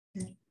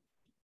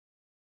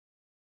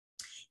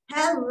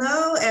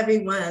Hello,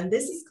 everyone.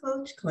 This is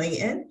Coach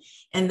Clayton,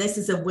 and this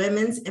is a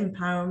Women's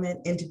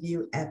Empowerment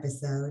Interview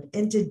episode.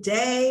 And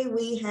today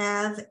we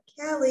have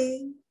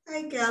Kelly.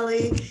 Hi,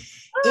 Kelly.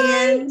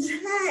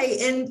 Hi.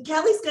 And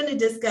Kelly's going to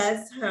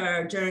discuss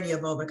her journey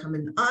of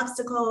overcoming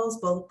obstacles,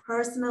 both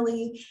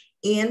personally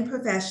and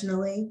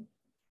professionally.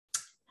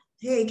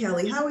 Hey,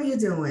 Kelly, how are you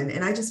doing?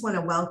 And I just want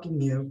to welcome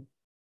you.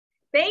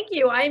 Thank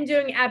you. I'm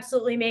doing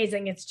absolutely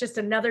amazing. It's just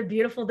another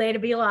beautiful day to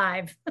be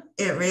alive.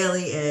 It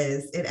really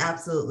is. It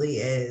absolutely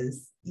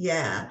is.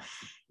 Yeah.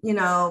 You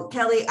know,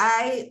 Kelly,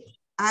 I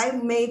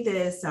made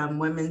this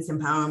women's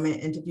empowerment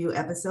interview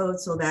episode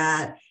so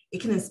that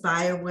it can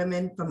inspire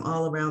women from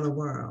all around the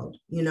world,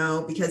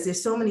 because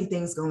there's so many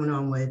things going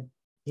on with,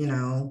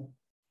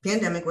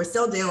 pandemic. We're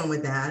still dealing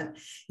with that,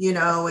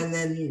 and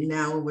then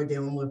now we're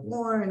dealing with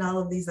war and all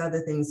of these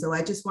other things. So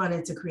I just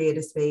wanted to create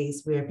a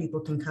space where people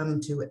can come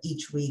to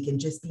each week and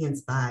just be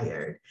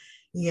inspired.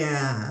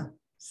 Yeah.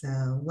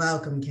 So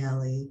welcome,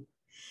 Kelly.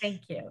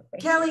 Thank you.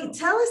 Kelly,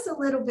 tell us a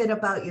little bit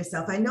about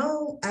yourself. I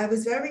know I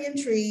was very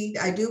intrigued.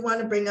 I do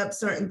want to bring up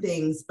certain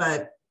things,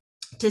 but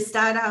to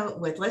start out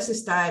with, let's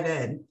just dive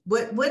in.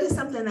 What is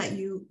something that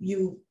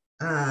you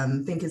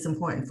think is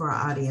important for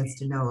our audience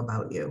to know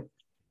about you?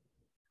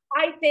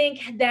 I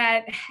think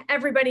that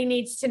everybody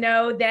needs to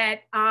know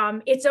that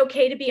it's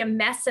okay to be a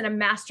mess and a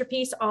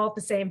masterpiece all at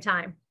the same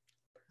time.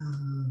 I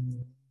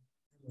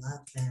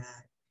love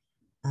that.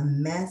 A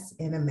mess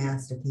and a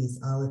masterpiece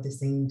all at the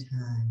same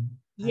time.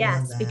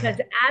 Yes, because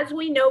as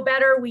we know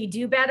better, we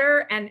do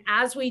better. And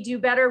as we do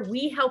better,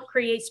 we help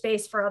create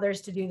space for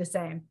others to do the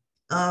same.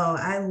 Oh,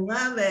 I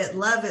love it.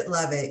 Love it.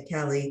 Love it,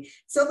 Kelly.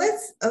 So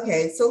let's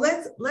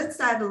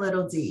dive a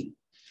little deep.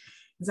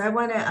 Because I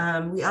want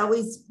to, we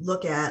always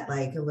look at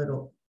like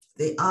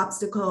the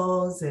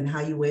obstacles and how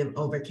you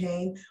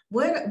overcame.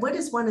 What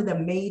is one of the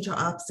major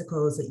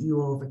obstacles that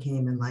you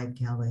overcame in life,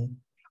 Kelly?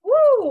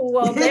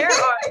 Well, there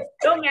are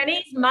so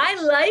many. My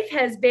life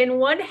has been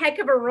one heck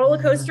of a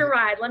roller coaster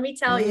ride, let me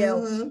tell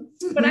you.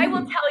 But I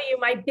will tell you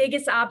my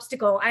biggest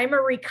obstacle. I'm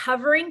a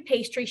recovering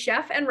pastry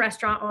chef and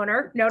restaurant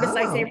owner. Notice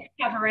I say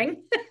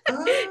recovering.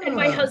 And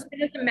my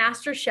husband is a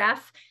master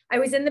chef. I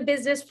was in the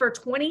business for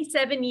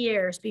 27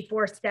 years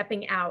before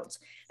stepping out.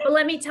 But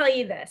let me tell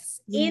you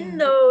this, in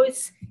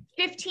those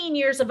 15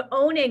 years of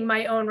owning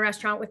my own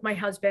restaurant with my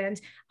husband,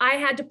 I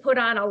had to put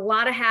on a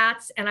lot of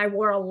hats and I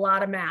wore a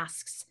lot of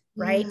masks.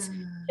 Right.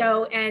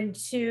 So, and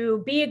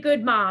to be a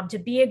good mom, to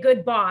be a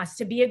good boss,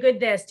 to be a good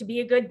this, to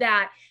be a good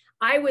that,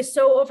 I was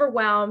so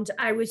overwhelmed.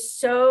 I was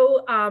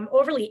so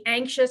overly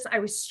anxious. I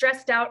was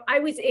stressed out. I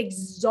was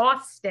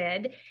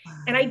exhausted.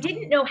 And I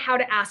didn't know how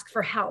to ask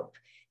for help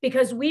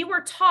because we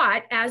were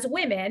taught as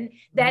women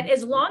that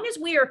as long as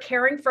we are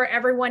caring for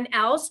everyone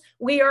else,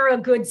 we are a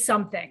good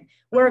something.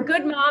 We're a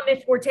good mom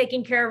if we're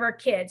taking care of our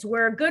kids.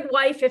 We're a good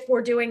wife if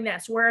we're doing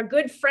this. We're a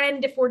good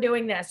friend if we're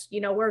doing this.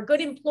 We're a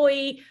good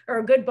employee or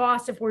a good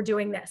boss if we're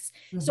doing this.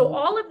 So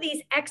all of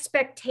these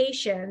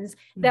expectations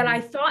that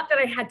I thought that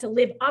I had to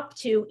live up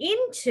to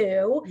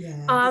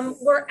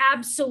were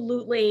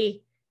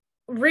absolutely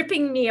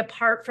ripping me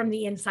apart from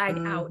the inside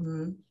out.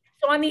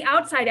 So on the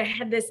outside, I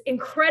had this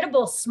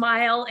incredible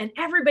smile and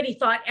everybody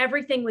thought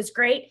everything was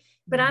great.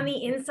 But on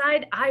the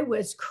inside, I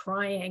was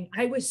crying.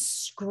 I was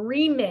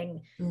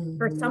screaming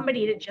for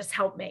somebody to just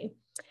help me.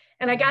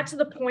 And I got to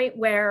the point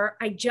where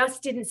I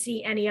just didn't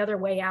see any other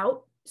way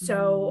out.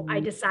 So I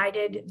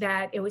decided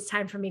that it was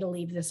time for me to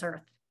leave this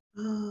earth.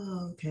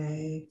 Oh,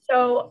 okay.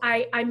 So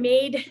I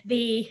made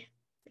the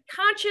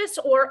conscious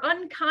or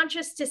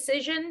unconscious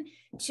decision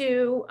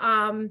to,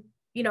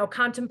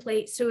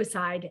 contemplate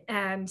suicide.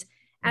 And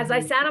as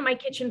I sat on my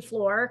kitchen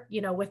floor,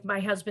 with my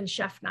husband's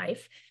chef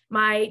knife,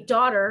 my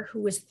daughter,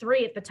 who was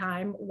 3 at the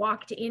time,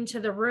 walked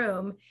into the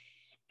room,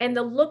 and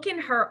the look in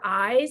her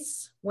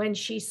eyes when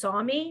she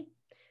saw me,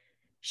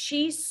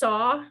 she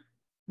saw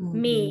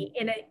me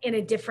in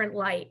a different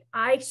light.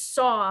 I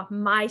saw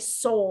my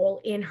soul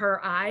in her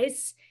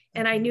eyes,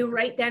 and I knew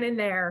right then and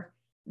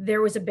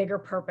there was a bigger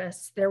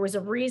purpose. There was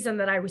a reason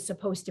that I was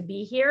supposed to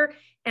be here,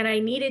 and I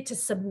needed to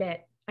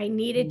submit. I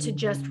needed to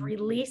just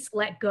release,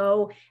 let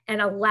go,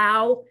 and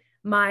allow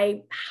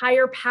my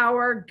higher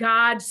power,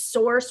 God,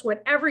 source,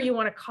 whatever you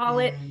want to call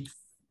it,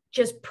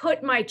 just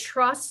put my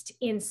trust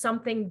in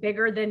something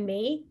bigger than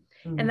me.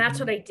 And that's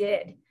what I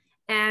did.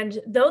 And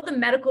though the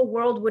medical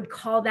world would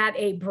call that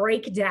a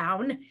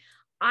breakdown,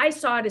 I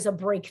saw it as a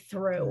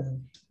breakthrough.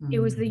 It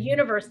was the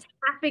universe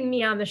tapping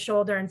me on the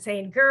shoulder and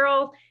saying,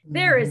 girl,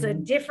 there is a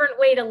different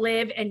way to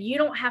live, and you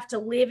don't have to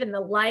live in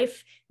the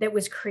life that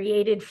was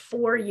created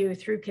for you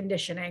through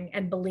conditioning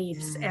and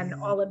beliefs and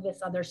all of this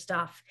other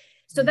stuff.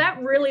 So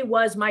that really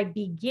was my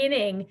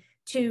beginning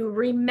to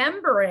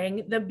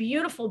remembering the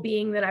beautiful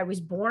being that I was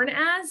born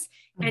as,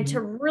 and to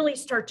really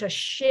start to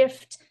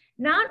shift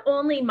not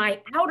only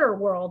my outer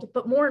world,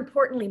 but more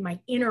importantly, my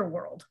inner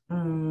world.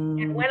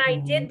 And when I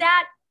did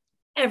that,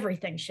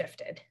 everything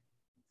shifted.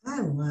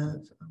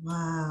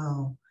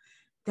 Wow.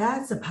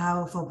 That's a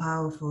powerful,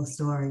 powerful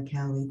story,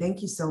 Kelly.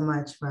 Thank you so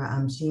much for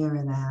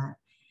sharing that.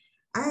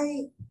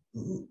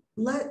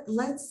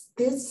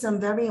 there's some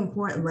very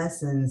important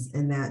lessons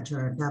in that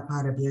journey, that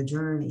part of your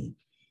journey.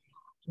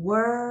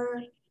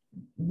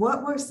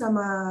 What were some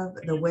of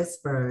the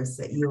whispers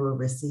that you were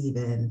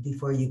receiving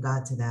before you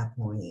got to that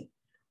point?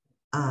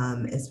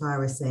 As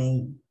far as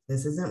saying,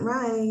 this isn't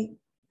right,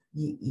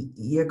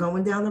 you're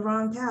going down the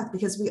wrong path,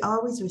 because we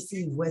always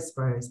receive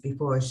whispers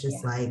before it's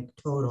just like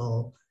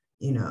total,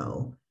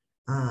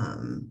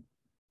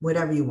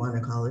 whatever you want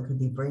to call it, could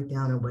be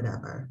breakdown or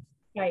whatever.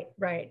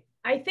 Right.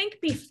 I think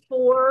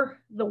before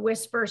the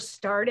whispers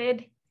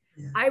started,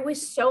 I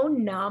was so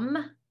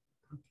numb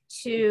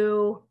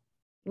to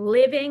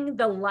living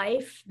the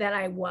life that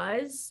I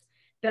was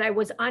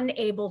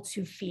unable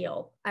to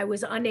feel. I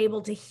was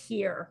unable to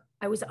hear.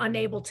 I was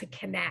unable to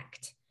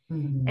connect.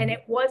 Mm-hmm. And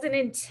it wasn't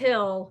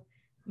until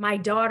my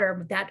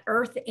daughter, that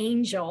earth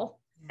angel,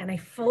 and I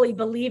fully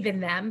believe in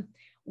them,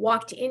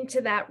 walked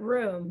into that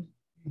room,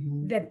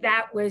 mm-hmm.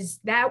 that was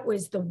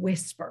the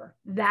whisper.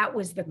 That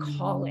was the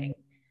calling,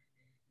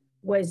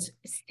 was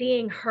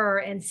seeing her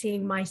and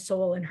seeing my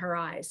soul in her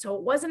eyes. So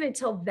it wasn't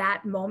until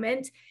that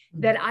moment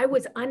that I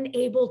was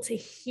unable to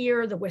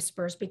hear the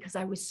whispers, because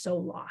I was so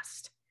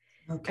lost.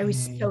 Okay. I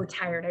was so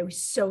tired. I was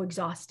so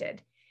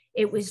exhausted.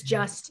 It was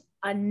just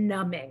a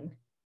numbing.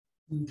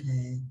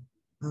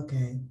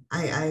 Okay.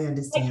 I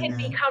understand. It can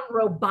become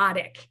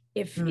robotic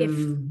if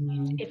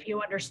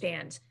you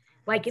understand.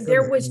 Like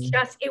absolutely.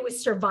 It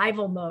was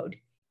survival mode.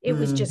 It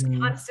was just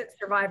constant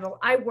survival.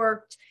 I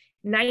worked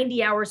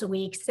 90 hours a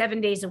week,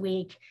 7 days a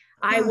week.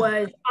 I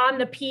was on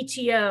the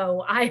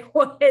PTO. I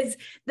was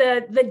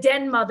the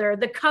den mother,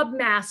 the cub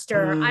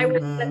master. I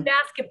was the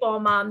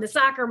basketball mom, the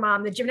soccer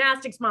mom, the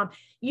gymnastics mom,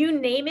 you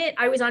name it.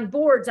 I was on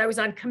boards. I was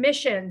on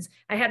commissions.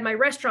 I had my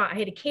restaurant. I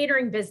had a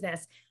catering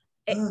business.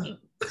 When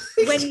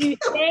you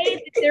say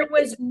that there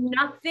was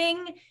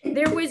nothing,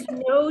 there was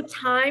no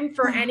time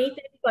for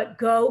anything but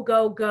go,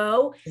 go,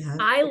 go. Yeah.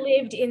 I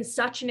lived in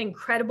such an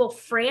incredible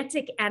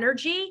frantic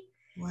energy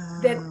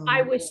that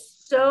I was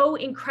so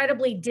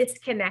incredibly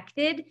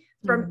disconnected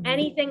from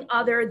anything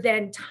other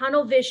than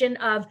tunnel vision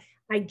of,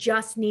 I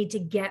just need to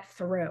get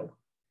through.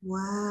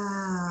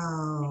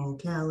 Wow,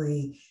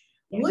 Kelly.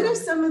 What are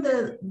some of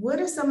the,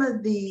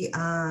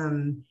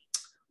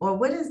 or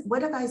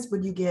what advice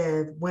would you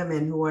give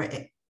women who are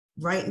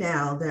right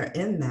now, they're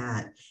in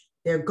that,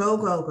 they're go,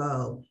 go,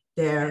 go,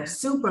 they're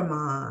super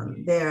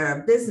mom,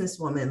 they're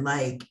businesswoman,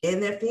 like,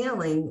 and they're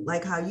feeling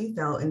like how you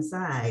felt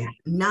inside,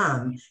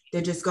 numb.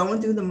 They're just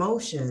going through the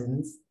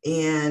motions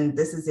and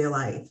this is their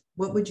life.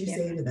 What would you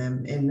say to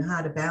them and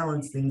how to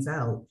balance things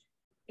out?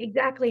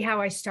 Exactly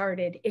how I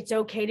started. It's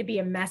okay to be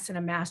a mess and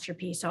a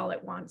masterpiece all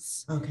at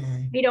once.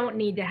 Okay. We don't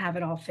need to have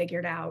it all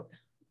figured out.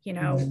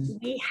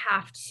 We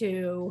have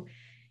to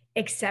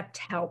accept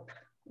help.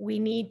 We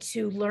need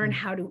to learn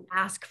how to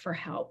ask for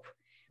help.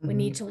 We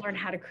need to learn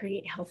how to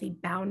create healthy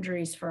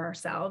boundaries for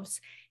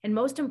ourselves. And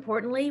most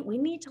importantly, we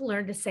need to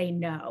learn to say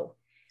no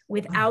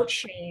without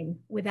shame,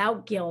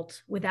 without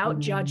guilt, without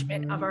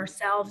judgment of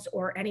ourselves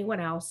or anyone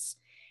else.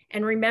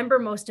 And remember,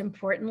 most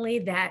importantly,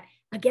 that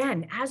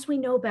again, as we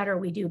know better,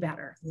 we do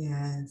better.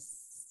 Yes.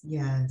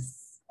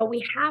 But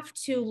we have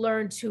to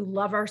learn to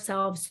love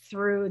ourselves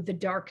through the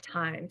dark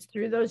times,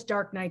 through those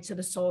dark nights of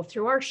the soul,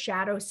 through our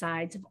shadow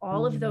sides of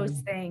all of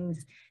those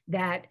things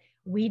that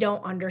we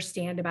don't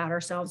understand about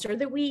ourselves, or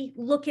that we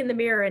look in the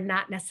mirror and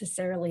not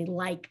necessarily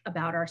like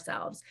about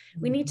ourselves.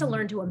 We need to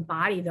learn to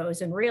embody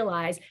those and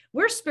realize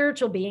we're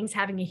spiritual beings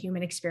having a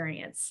human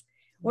experience.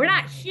 We're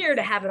not here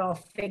to have it all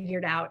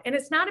figured out. And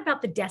it's not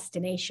about the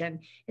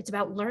destination. It's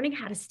about learning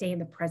how to stay in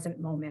the present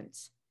moment.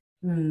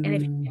 And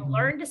if you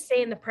learn to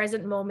stay in the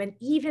present moment,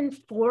 even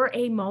for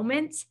a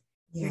moment,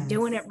 you're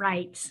doing it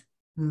right.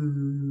 I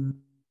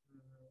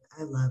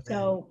love it.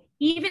 So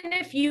even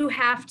if you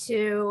have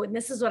to, and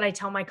this is what I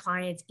tell my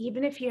clients,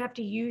 even if you have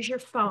to use your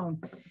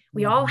phone,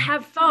 we all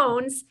have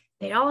phones,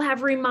 they all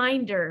have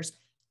reminders.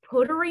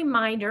 Put a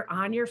reminder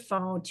on your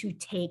phone to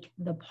take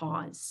the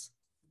pause.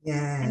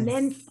 Yes. And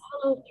then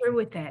follow through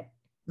with it.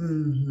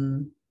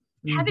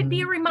 Have it be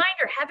a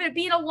reminder, have it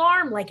be an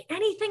alarm, like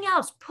anything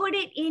else. Put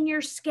it in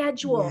your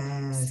schedule.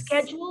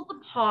 Schedule the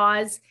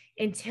pause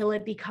until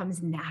it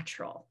becomes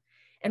natural.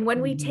 And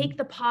when we take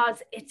the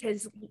pause, it's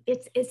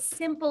as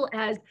simple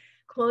as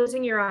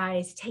closing your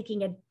eyes,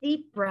 taking a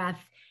deep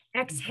breath,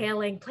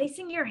 exhaling,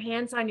 placing your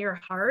hands on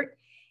your heart,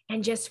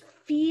 and just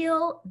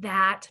feel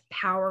that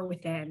power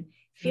within.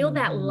 Feel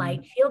that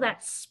light, feel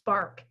that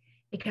spark,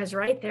 because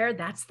right there,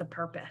 that's the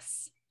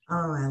purpose.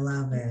 Oh, I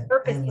love it. The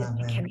purpose is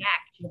to connect.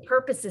 The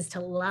purpose is to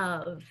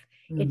love.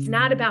 It's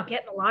not about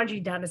getting the laundry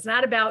done. It's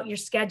not about your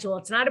schedule.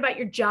 It's not about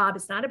your job.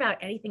 It's not about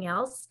anything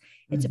else.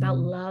 It's about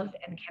love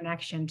and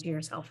connection to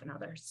yourself and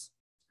others.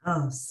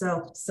 Oh,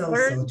 so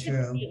Learn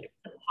true. To take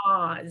the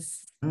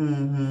pause.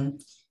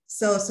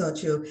 So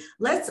true.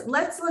 Let's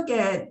look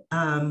at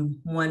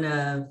one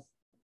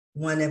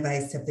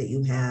advice tip that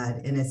you had,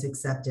 and it's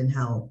accept and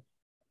help.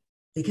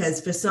 Because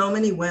for so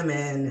many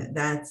women,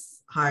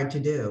 that's hard to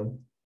do.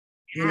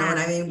 You know what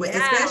I mean?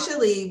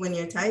 Especially when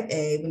you're type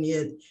A,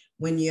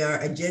 when you're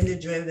agenda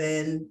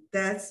driven,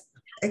 that's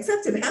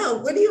Accepting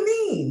help? What do you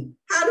mean?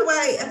 How do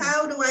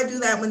I do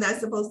that when that's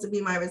supposed to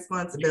be my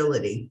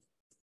responsibility?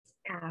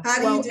 Yeah.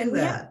 How do you do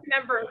that?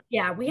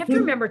 We have to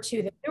remember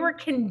too, that we were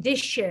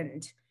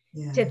conditioned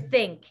to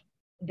think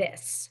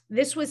this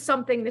was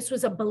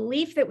a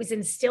belief that was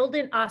instilled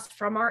in us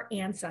from our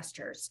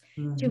ancestors.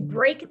 To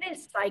break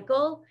this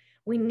cycle,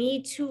 we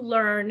need to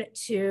learn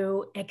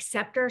to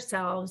accept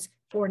ourselves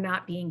for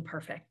not being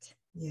perfect.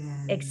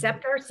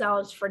 Accept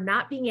ourselves for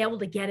not being able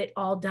to get it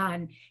all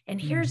done.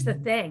 And here's the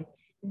thing,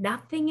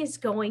 nothing is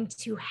going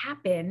to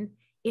happen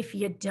if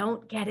you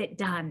don't get it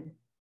done.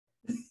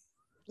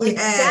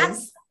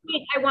 That's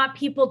what I want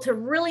people to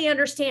really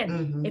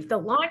understand. If the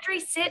laundry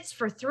sits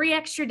for 3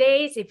 extra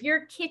days, if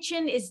your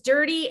kitchen is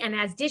dirty and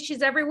has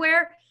dishes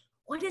everywhere,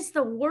 what is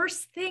the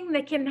worst thing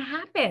that can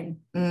happen?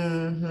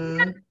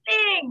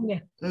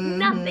 Nothing.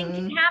 Nothing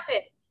can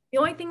happen. The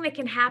only thing that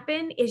can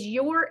happen is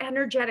your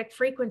energetic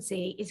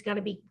frequency is going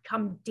to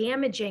become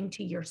damaging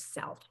to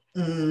yourself.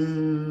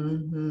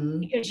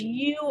 Because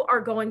you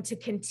are going to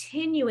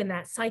continue in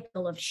that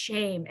cycle of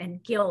shame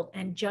and guilt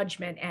and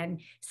judgment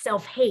and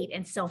self-hate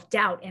and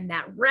self-doubt, and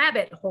that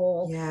rabbit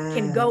hole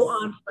can go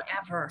on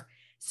forever.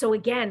 So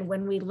again,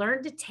 when we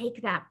learn to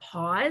take that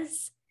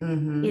pause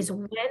is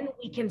when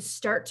we can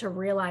start to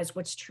realize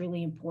what's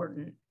truly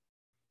important.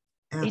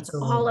 It's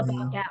all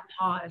about that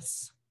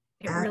pause.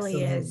 It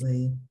really is.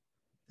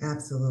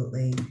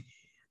 Absolutely.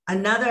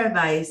 Another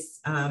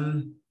advice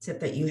tip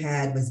that you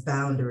had was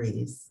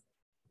boundaries.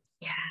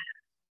 Yeah.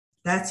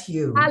 That's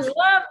huge. I love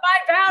my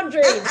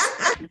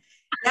boundaries.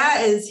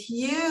 That is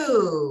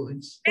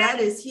huge.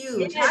 That is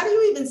huge. How do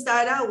you even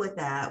start out with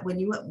that?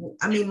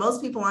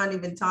 Most people aren't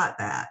even taught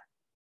that.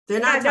 They're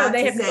not taught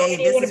to say,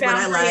 this is what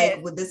I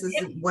like, this is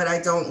what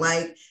I don't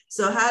like.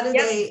 So how do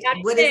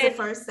what is the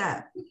first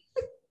step?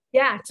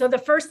 Yeah. So the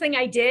first thing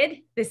I did,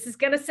 this is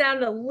going to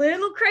sound a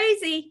little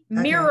crazy,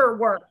 mirror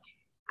work.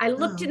 I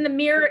looked in the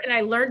mirror and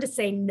I learned to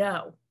say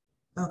no.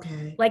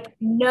 Like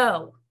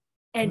no,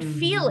 and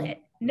feel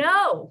it.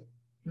 No.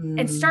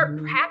 And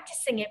start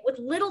practicing it with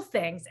little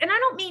things. And I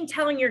don't mean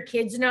telling your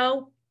kids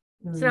no.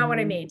 That's not what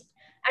I mean.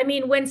 I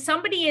mean, when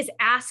somebody is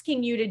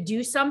asking you to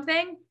do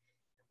something,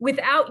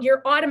 without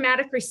your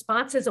automatic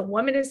response as a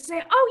woman is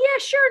say, oh yeah,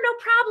 sure. No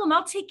problem.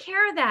 I'll take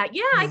care of that.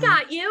 Yeah, I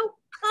got you.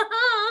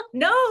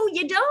 No,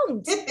 you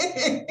don't.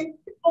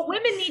 What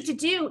women need to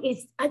do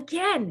is,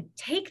 again,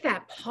 take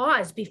that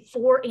pause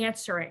before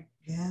answering.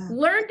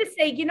 Learn to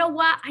say, you know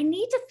what, I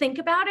need to think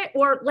about it,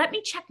 or let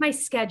me check my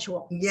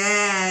schedule.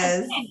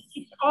 Again,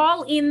 it's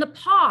all in the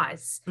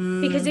pause.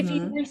 Because if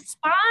you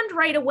respond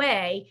right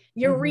away,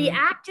 you're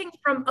reacting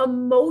from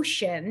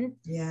emotion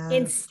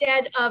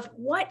instead of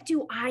what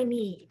do I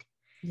need?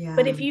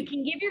 But if you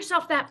can give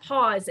yourself that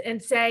pause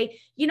and say,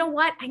 you know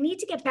what, I need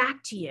to get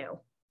back to you.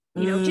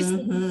 Just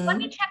let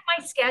me check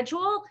my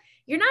schedule.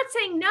 You're not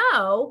saying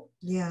no,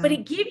 but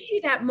it gives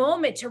you that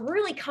moment to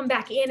really come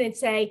back in and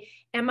say,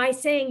 am I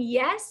saying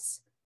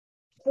yes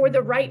for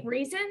the right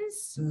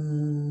reasons?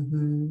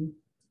 And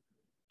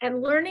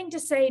learning to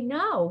say,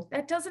 no,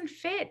 that doesn't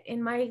fit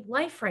in my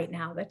life right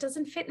now. That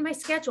doesn't fit in my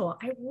schedule.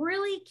 I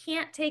really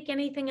can't take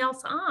anything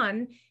else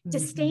on to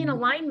stay in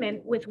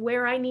alignment with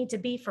where I need to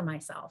be for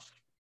myself.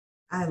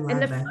 I love and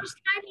the it. first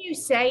time you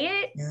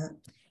say it,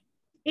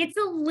 it's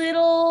a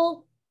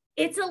little,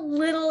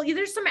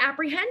 there's some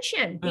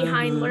apprehension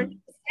behind learning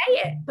to say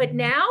it. But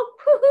now,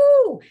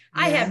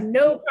 I have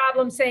no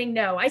problem saying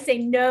no. I say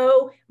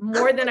no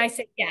more than I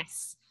say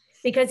yes,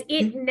 because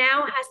it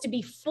now has to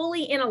be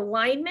fully in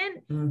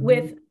alignment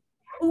with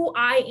who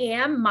I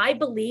am, my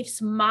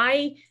beliefs,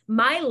 my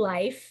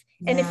life.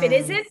 And if it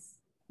isn't,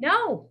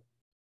 no.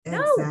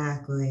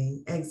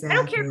 Exactly. I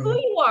don't care who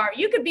you are.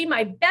 You could be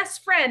my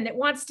best friend that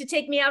wants to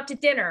take me out to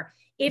dinner.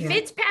 If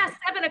it's past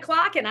 7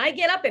 o'clock and I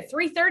get up at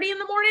 3:30 in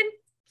the morning,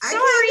 sorry.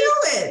 I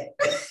can't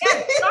do it.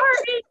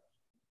 Sorry.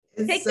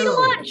 Take me to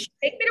lunch.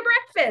 Take me to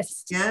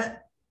breakfast.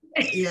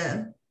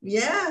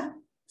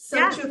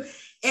 So true.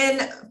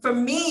 And for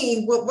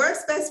me, what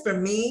works best for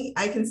me,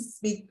 I can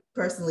speak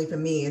personally for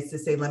me, is to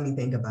say, let me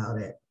think about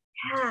it.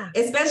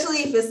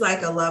 Especially if it's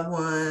like a loved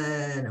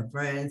one, a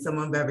friend,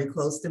 someone very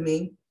close to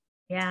me.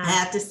 I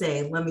have to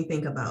say, let me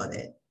think about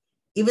it.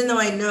 Even though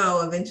I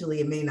know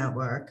eventually it may not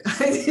work.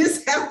 I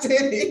just have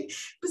to.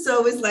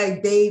 So it's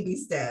like baby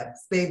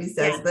steps.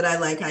 But I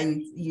like how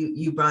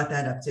you brought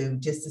that up too,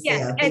 just to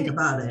say, I'll think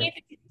about it.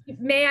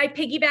 May I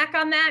piggyback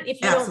on that,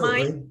 if you don't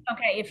mind?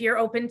 Okay, if you're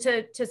open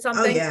to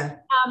something.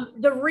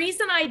 The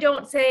reason I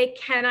don't say,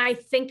 can I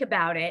think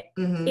about it,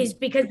 is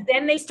because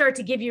then they start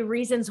to give you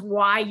reasons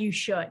why you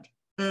should.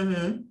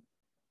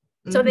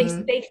 So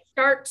they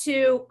start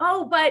to,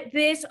 but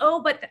this,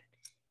 but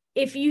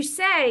if you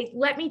say,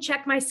 let me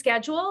check my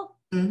schedule,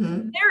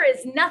 there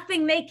is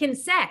nothing they can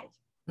say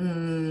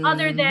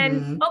other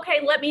than,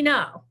 okay, let me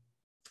know.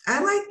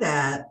 I like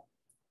that.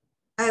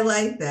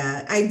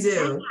 I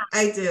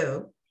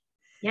do.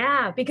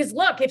 Yeah, because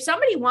look, if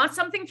somebody wants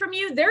something from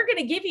you, they're going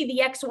to give you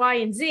the X, Y,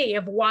 and Z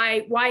of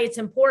why it's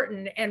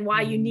important and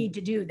why you need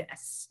to do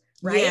this,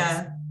 right?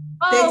 Yeah,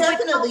 they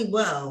definitely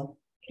will.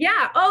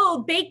 Yeah.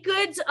 Oh, baked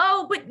goods.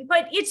 Oh, but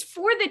it's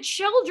for the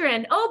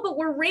children. Oh, but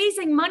we're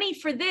raising money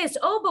for this.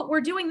 Oh, but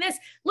we're doing this.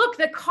 Look,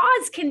 the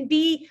cause can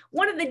be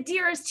one of the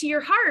dearest to your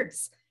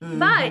hearts.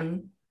 But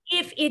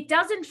if it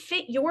doesn't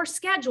fit your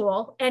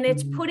schedule and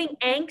it's putting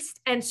angst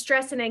and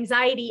stress and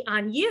anxiety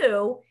on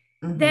you,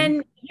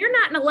 then you're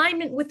not in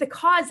alignment with the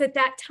cause at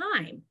that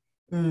time.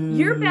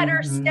 You're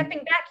better stepping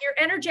back. Your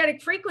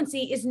energetic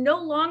frequency is no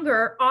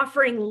longer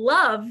offering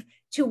love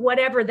to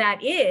whatever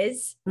that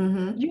is.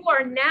 You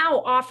are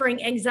now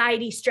offering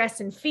anxiety,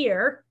 stress, and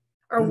fear,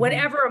 or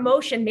whatever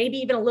emotion, maybe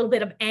even a little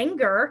bit of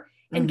anger.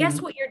 And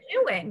guess what you're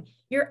doing?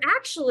 You're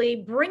actually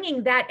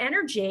bringing that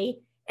energy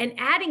and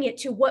adding it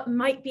to what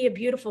might be a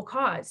beautiful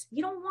cause.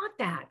 You don't want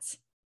that.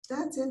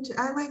 That's interesting.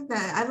 I like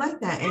that. I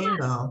like that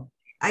angle.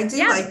 I do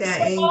like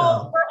that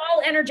angle. We're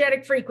all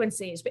energetic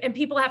frequencies, and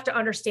people have to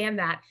understand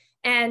that.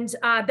 And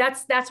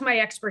that's my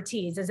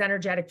expertise, is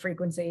energetic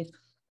frequencies.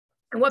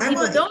 And what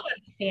people don't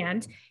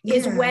understand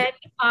is when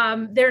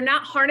they're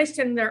not harnessed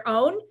in their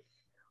own,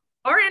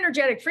 our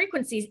energetic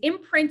frequencies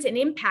imprint and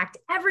impact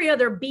every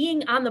other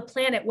being on the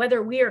planet,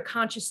 whether we are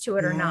conscious to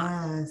it or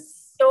not.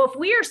 So if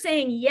we are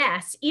saying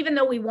yes, even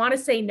though we want to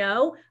say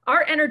no,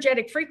 our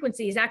energetic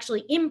frequency is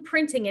actually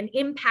imprinting and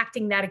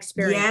impacting that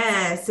experience.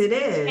 Yes, it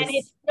is. And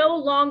it's no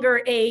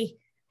longer a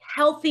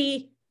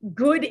healthy,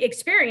 good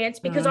experience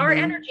because our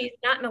energy is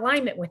not in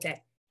alignment with it.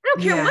 I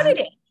don't care what it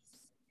is.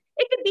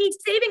 It could be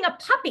saving a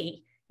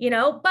puppy,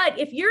 but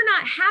if you're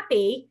not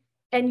happy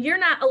and you're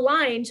not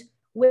aligned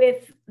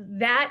with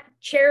that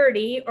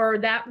charity or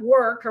that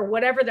work or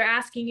whatever they're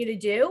asking you to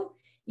do,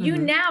 you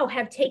now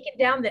have taken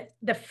down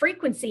the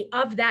frequency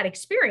of that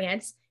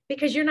experience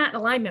because you're not in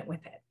alignment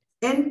with it.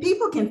 And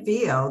people can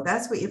feel,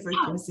 that's what your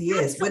frequency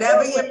is.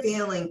 Whatever you're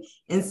feeling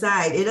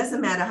inside, it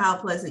doesn't matter how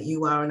pleasant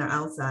you are on the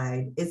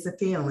outside, it's a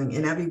feeling,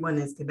 and everyone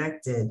is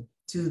connected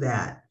to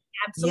that.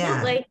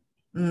 Absolutely.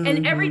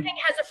 And everything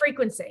has a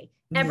frequency.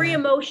 Every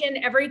emotion,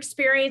 every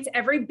experience,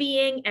 every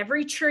being,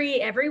 every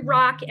tree, every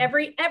rock,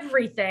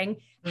 everything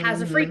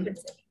has a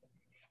frequency.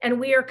 And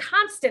we are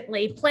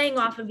constantly playing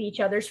off of each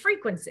other's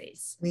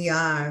frequencies. We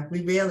are.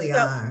 We really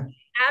are.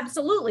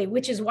 Absolutely.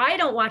 Which is why I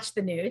don't watch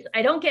the news.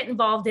 I don't get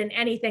involved in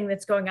anything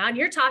that's going on.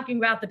 You're talking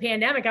about the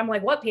pandemic. I'm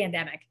like, what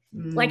pandemic?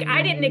 Like,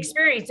 I didn't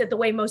experience it the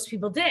way most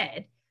people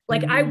did.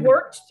 Like, I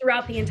worked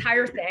throughout the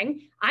entire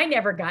thing. I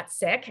never got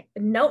sick.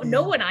 No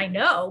one I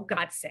know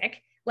got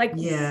sick. Like,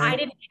 I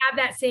didn't have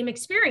that same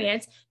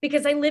experience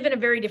because I live in a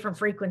very different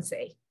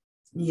frequency.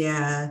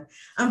 Yeah.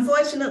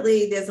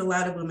 Unfortunately, there's a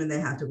lot of women that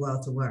have to go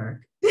out to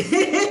work.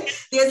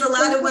 There's a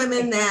lot of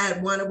women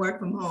that want to work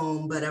from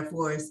home, but are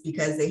forced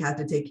because they have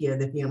to take care of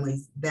their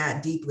families.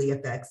 That deeply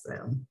affects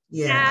them.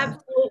 Yeah.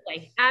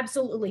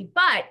 Absolutely.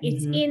 But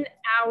it's in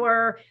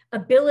our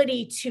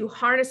ability to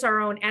harness our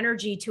own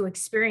energy to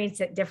experience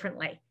it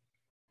differently.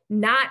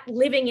 Not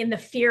living in the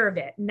fear of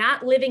it,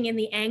 not living in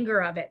the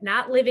anger of it,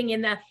 not living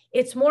in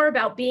it's more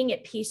about being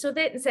at peace with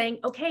it and saying,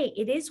 okay,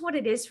 it is what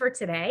it is for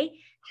today.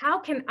 How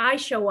can I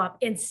show up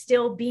and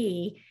still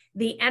be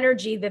the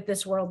energy that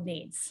this world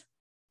needs?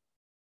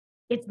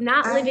 It's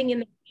not living in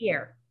the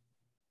fear.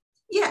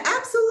 Yeah,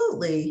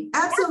 absolutely.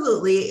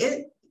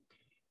 Absolutely.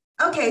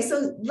 Okay,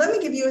 so let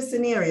me give you a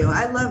scenario.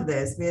 I love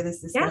this, where this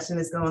discussion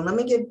is going.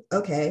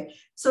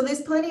 So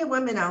there's plenty of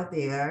women out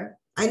there.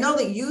 I know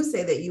that you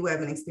say that you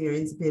haven't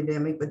experienced a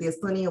pandemic, but there's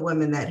plenty of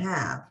women that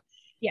have.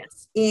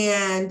 Yes.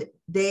 And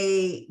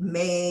they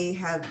may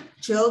have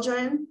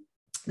children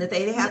that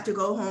they have to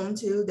go home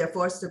to. They're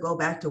forced to go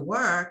back to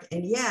work.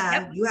 And you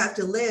have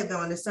to live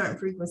on a certain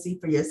frequency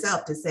for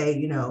yourself to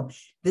say,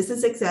 this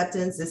is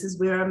acceptance. This is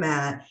where I'm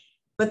at.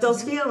 But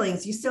those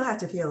feelings, you still have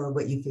to feel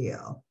what you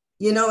feel.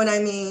 You know what I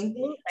mean?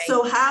 Absolutely.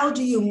 So how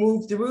do you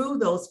move through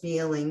those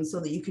feelings so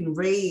that you can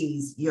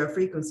raise your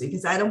frequency?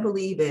 Because I don't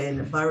believe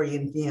in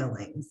burying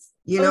feelings.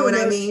 You know what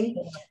I mean?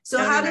 So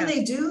how do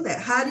they do that?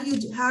 How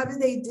do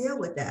they deal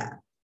with that?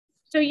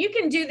 So you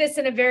can do this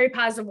in a very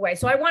positive way.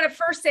 So I want to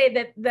first say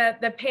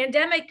that the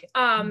pandemic,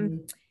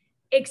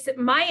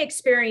 my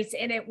experience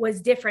in it was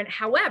different.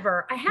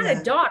 However, I had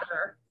a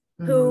daughter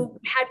who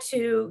had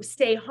to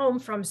stay home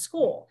from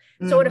school.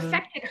 So it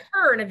affected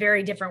her in a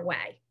very different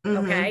way.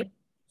 Okay.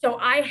 So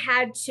I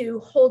had to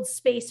hold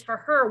space for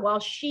her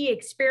while she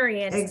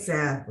experienced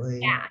that.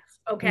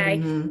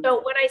 Okay.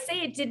 So when I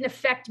say it didn't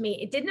affect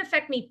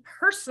me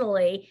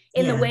personally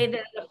in the way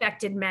that it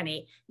affected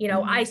many.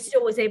 I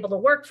still was able to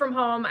work from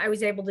home. I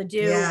was able to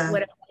do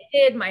whatever I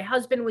did. My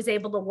husband was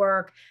able to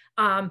work.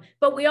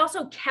 But we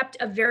also kept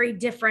a very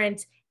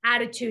different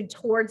attitude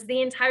towards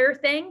the entire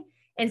thing.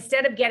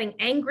 Instead of getting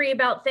angry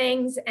about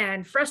things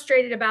and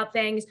frustrated about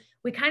things,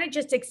 we kind of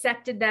just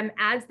accepted them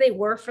as they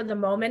were for the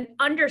moment,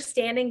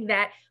 understanding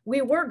that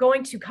we were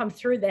going to come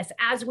through this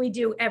as we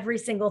do every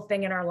single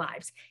thing in our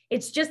lives.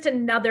 It's just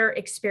another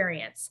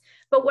experience.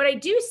 But what I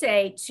do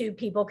say to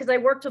people, because I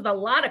worked with a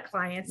lot of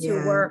clients who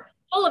were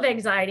full of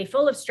anxiety,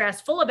 full of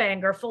stress, full of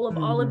anger, full of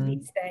all of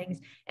these things.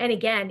 And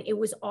again, it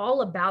was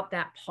all about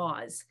that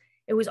pause.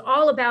 It was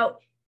all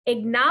about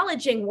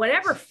acknowledging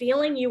whatever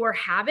feeling you were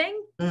having.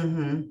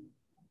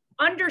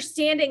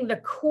 understanding the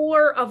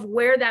core of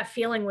where that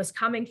feeling was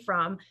coming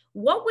from,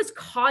 what was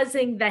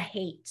causing the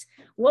hate,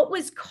 what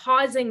was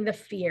causing the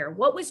fear,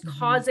 what was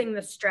causing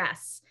the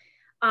stress.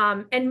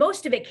 And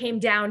most of it came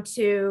down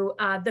to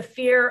the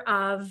fear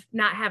of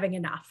not having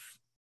enough,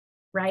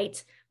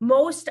 right?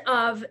 Most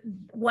of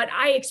what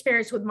I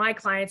experienced with my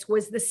clients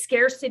was the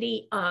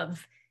scarcity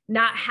of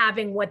not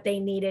having what they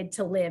needed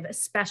to live,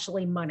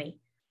 especially money,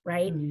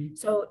 right?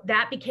 So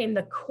that became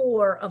the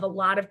core of a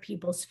lot of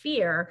people's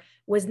fear,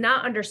 was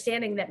not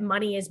understanding that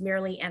money is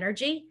merely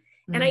energy.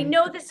 And I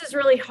know this is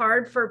really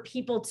hard for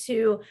people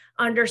to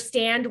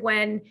understand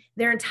when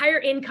their entire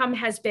income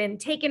has been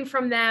taken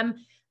from them.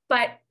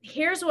 But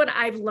here's what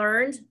I've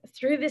learned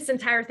through this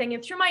entire thing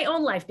and through my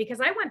own life, because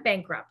I went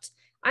bankrupt.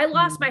 I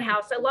lost my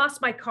house, I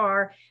lost my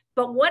car.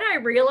 But what I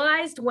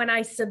realized when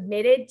I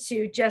submitted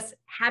to just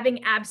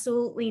having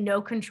absolutely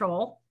no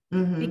control,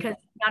 because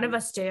none of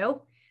us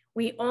do,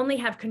 we only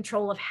have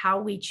control of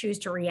how we choose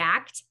to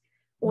react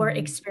or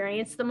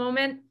experience the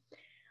moment.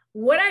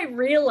 What I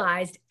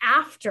realized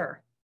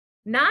after,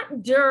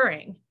 not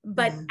during,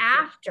 but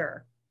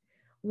after,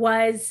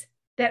 was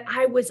that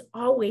I was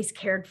always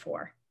cared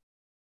for.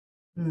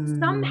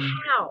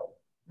 Somehow,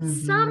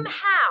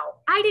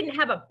 I didn't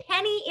have a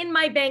penny in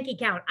my bank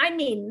account. I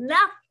mean,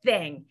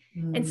 nothing.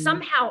 And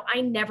somehow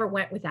I never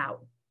went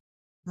without.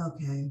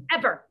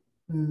 Ever.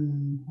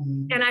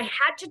 And I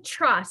had to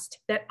trust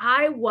that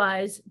I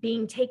was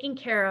being taken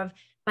care of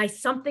by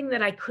something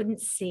that I couldn't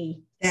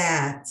see.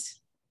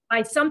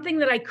 By something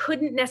that I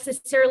couldn't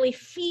necessarily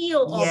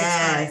feel all the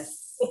time.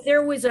 But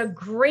there was a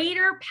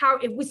greater power.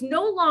 It was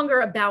no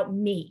longer about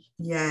me.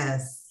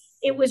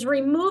 It was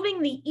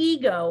removing the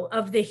ego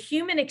of the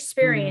human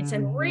experience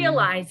and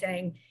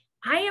realizing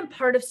I am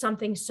part of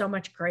something so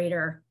much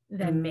greater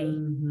than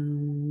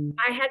me.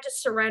 I had to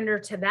surrender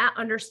to that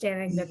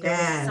understanding that there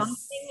was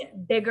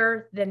something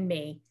bigger than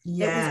me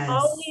that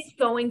was always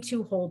going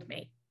to hold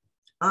me.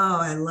 Oh,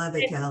 I love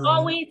it, Kelly.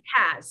 Always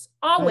has,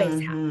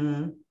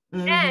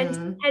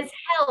 and has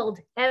held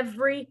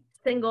every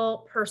single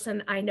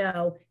person I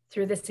know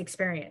through this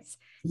experience.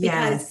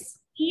 Because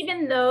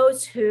even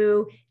those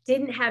who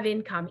didn't have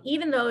income,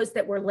 even those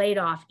that were laid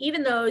off,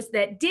 even those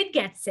that did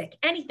get sick,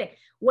 anything,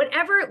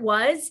 whatever it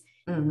was,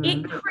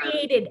 it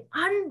created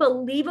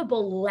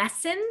unbelievable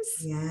lessons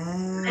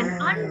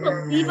and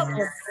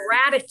unbelievable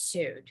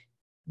gratitude.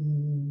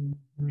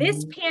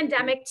 This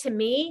pandemic to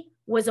me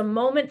was a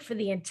moment for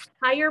the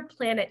entire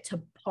planet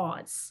to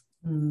pause,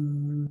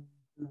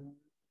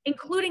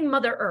 including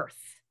Mother Earth,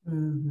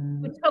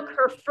 who took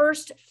her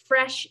first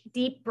fresh,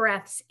 deep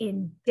breaths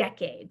in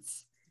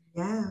decades.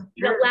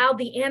 It allowed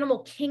the animal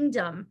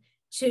kingdom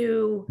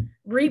to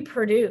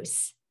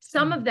reproduce,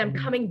 some of them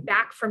coming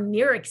back from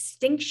near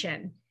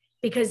extinction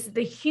because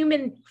the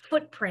human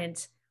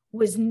footprint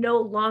was no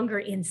longer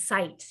in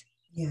sight.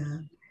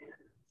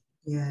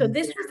 So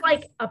this was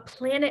like a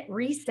planet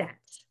reset.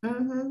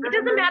 It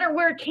doesn't matter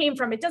where it came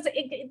from.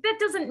 That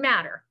doesn't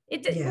matter.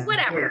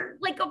 Whatever,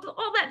 like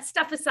all that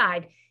stuff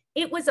aside,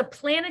 it was a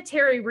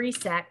planetary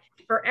reset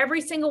for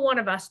every single one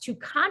of us to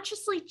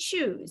consciously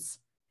choose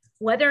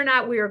whether or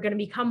not we are going to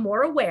become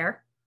more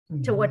aware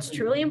to what's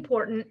truly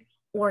important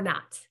or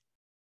not.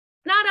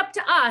 Not up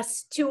to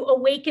us to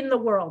awaken the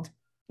world.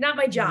 Not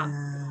my job.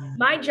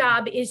 My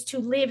job is to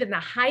live in the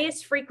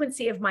highest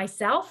frequency of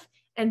myself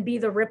and be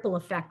the ripple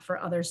effect for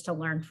others to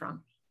learn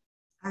from.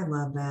 I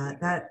love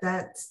that.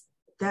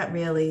 That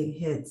really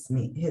hits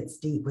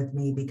deep with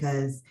me,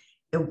 because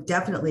it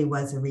definitely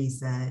was a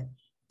reset.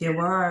 There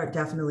were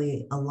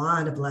definitely a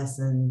lot of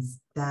lessons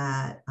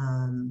that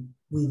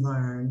we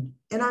learned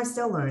and are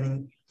still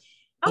learning.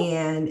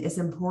 And it's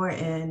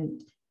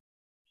important.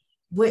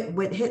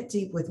 What hit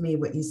deep with me,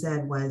 what you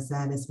said, was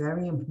that it's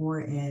very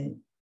important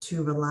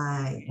to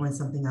rely on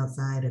something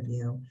outside of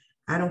you.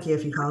 I don't care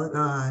if you call it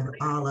God,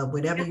 Allah,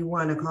 whatever you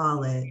want to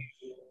call it,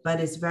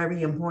 but it's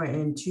very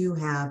important to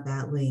have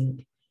that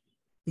link,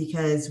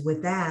 because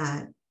with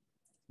that,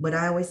 what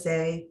I always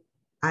say,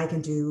 I can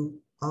do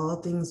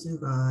all things through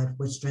God,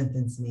 which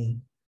strengthens me.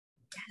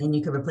 And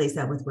you can replace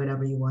that with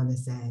whatever you want to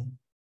say.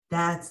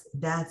 That's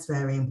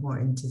very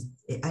important.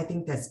 I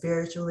think that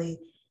spiritually,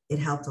 it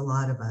helped a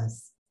lot of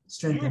us,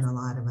 strengthened a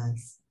lot of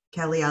us.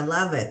 Kelly, I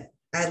love it.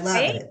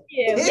 Thank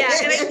you. And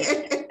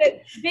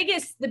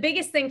the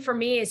biggest thing for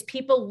me is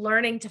people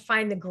learning to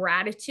find the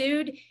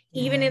gratitude,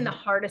 even in the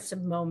hardest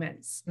of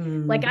moments.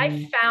 Like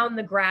I found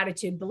the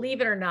gratitude, believe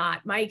it or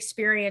not. My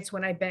experience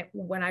when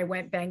I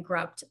went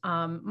bankrupt,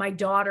 my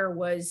daughter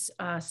was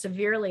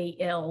severely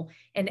ill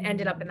and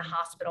ended up in the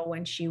hospital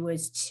when she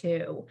was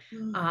 2.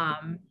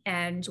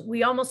 And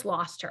we almost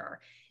lost her.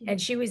 And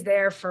she was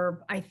there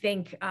for, I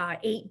think,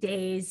 8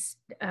 days,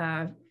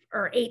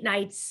 or 8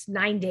 nights,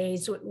 9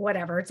 days,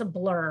 whatever. It's a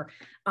blur.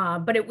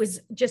 But it was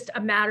just a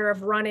matter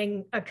of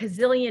running a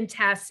gazillion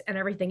tests and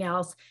everything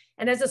else.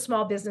 And as a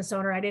small business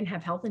owner, I didn't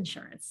have health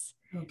insurance,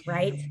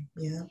 right?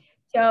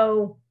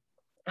 So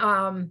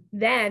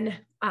then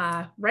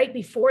right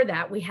before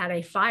that, we had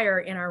a fire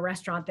in our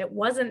restaurant that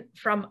wasn't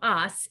from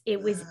us.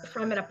 It was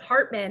from an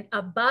apartment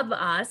above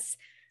us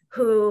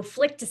who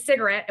flicked a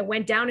cigarette and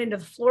went down into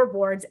the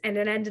floorboards, and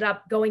it ended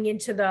up going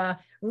into the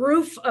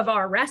roof of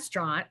our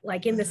restaurant,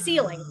 like in the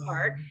ceiling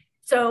part.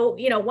 So,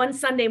 one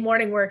Sunday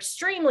morning, we're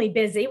extremely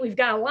busy. We've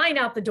got a line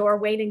out the door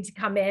waiting to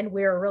come in.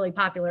 We're a really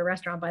popular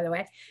restaurant, by the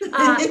way.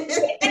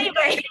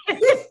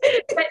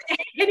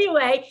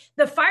 Anyway,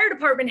 the fire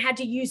department had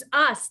to use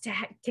us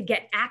to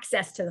get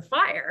access to the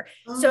fire.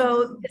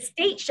 So the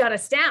state shut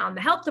us down.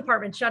 The health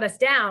department shut us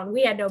down.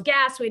 We had no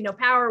gas. We had no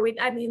power.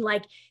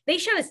 They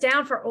shut us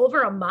down for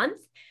over a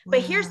month. Wow. But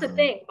here's the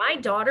thing. My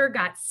daughter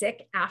got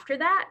sick after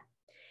that.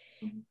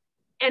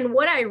 And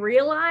what I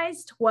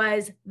realized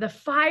was the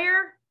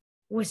fire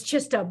was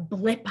just a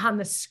blip on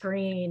the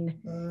screen.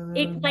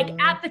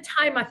 At the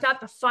time, I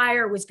thought the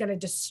fire was going to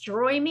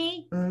destroy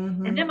me.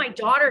 And then my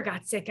daughter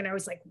got sick and I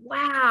was like,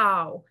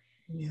 wow,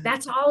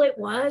 that's all it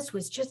was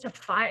just a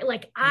fire.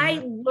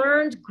 I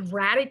learned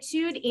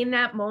gratitude in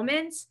that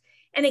moment.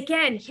 And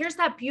again, here's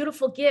that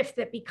beautiful gift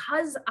that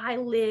because I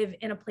live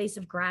in a place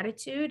of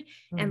gratitude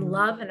and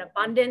love and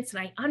abundance,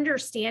 and I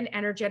understand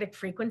energetic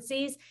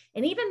frequencies,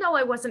 and even though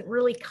I wasn't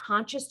really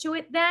conscious to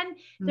it then,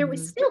 there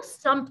was still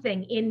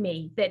something in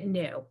me that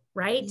knew,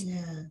 right?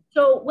 Yeah.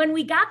 So when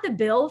we got the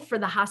bill for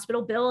the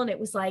hospital bill and it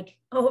was like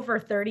over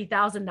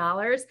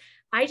 $30,000,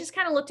 I just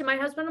kind of looked at my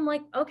husband. I'm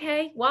like,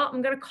 okay, well,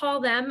 I'm going to call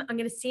them. I'm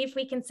going to see if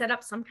we can set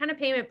up some kind of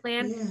payment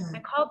plan. Yeah. I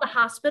called the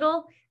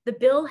hospital. The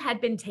bill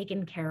had been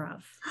taken care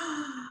of.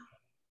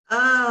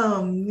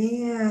 Oh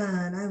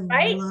man.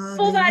 Right?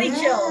 Full body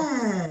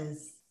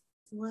chills.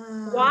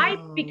 Wow. Why?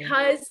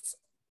 Because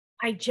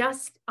I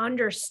just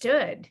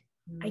understood.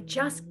 I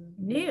just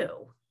knew.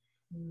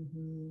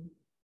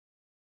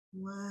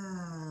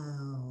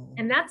 Wow.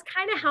 And that's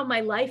kind of how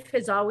my life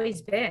has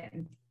always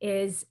been,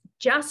 is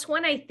just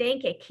when I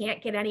think it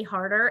can't get any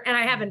harder, and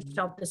I haven't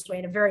felt this way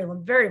in a very,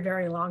 very,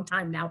 very long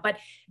time now, but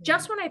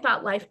just when I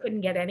thought life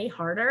couldn't get any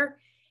harder,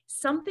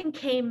 something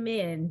came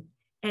in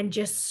and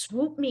just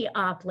swooped me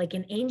up like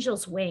an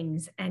angel's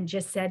wings and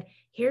just said,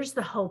 here's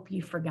the hope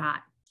you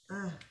forgot.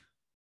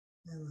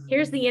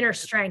 Here's the inner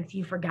strength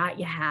you forgot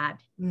you had.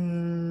 I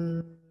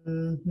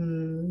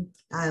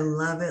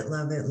love it,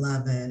 love it,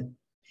 love it.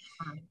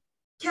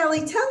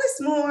 Kelly, tell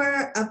us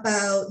more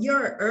about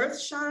your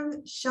earth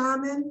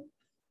shaman.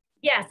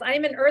 Yes, I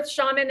am an earth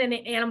shaman and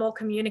an animal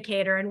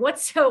communicator. And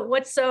what's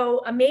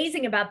so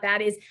amazing about that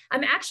is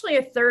I'm actually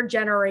a third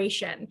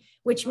generation,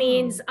 which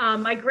means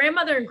my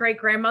grandmother and great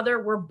grandmother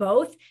were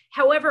both.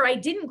 However, I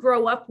didn't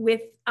grow up with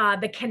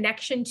the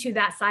connection to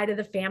that side of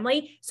the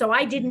family, so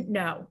I didn't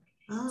know.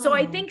 So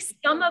I think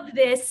some of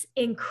this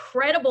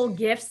incredible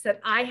gifts that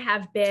I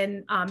have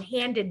been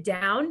handed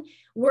down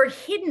were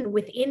hidden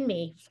within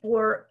me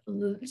for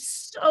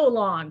so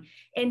long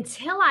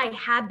until I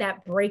had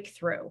that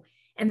breakthrough.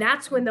 And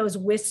that's when those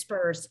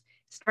whispers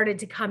started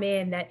to come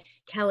in that,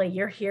 Kelly,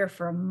 you're here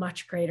for a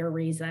much greater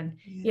reason.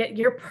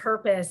 Your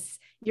purpose,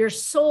 your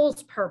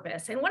soul's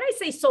purpose. And when I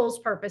say soul's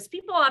purpose,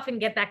 people often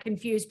get that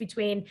confused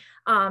between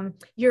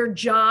your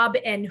job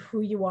and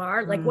who you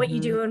are, like what you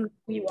do and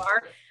who you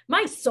are.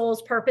 My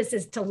soul's purpose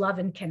is to love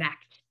and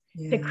connect,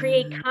 to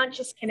create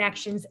conscious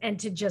connections and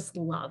to just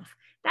love.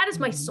 That is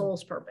my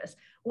soul's purpose.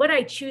 What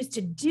I choose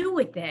to do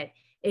with it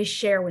is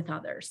share with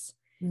others.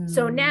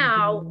 So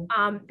now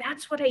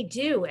that's what I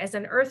do as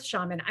an earth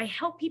shaman. I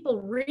help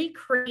people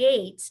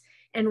recreate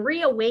and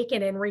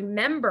reawaken and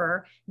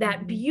remember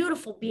that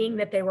beautiful being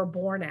that they were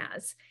born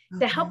as,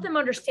 to help them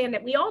understand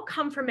that we all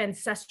come from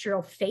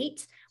ancestral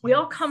fate. We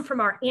all come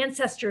from our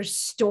ancestors'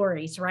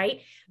 stories,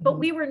 right? But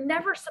we were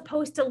never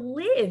supposed to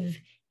live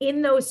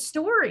in those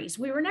stories.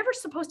 We were never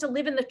supposed to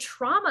live in the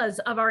traumas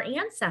of our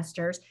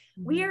ancestors.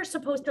 We are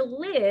supposed to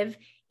live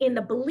in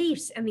the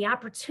beliefs and the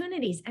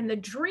opportunities and the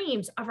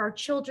dreams of our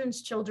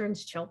children's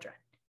children's children.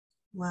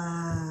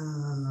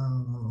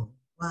 Wow.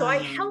 So I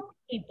help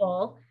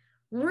people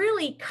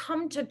really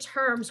come to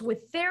terms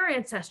with their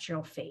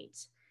ancestral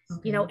fate,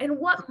 and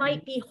what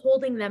might be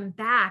holding them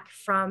back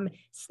from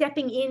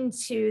stepping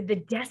into the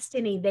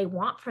destiny they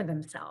want for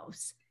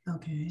themselves.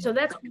 So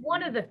that's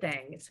one of the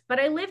things. But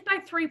I live by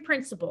three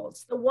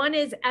principles. The one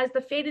is, as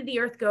the fate of the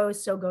earth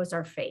goes, so goes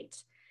our fate.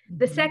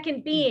 The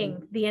second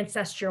being the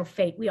ancestral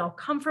fate. We all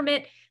come from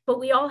it, but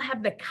we all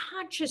have the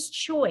conscious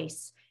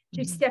choice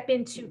to step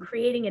into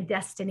creating a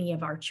destiny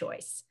of our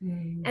choice.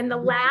 And the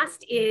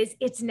last is,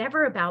 it's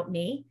never about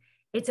me.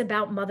 It's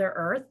about Mother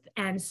Earth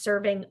and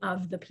serving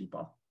of the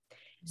people.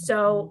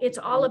 So it's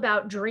all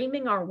about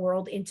dreaming our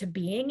world into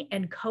being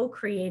and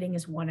co-creating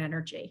as one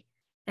energy.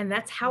 And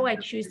that's how I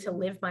choose to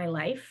live my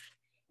life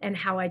and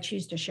how I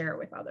choose to share it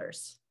with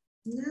others.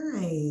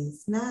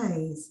 Nice,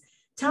 nice.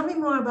 Tell me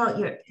more about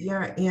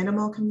your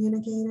animal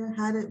communicator.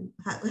 How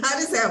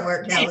does that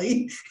work,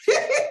 Kelly?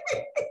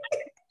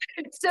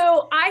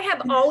 So I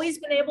have always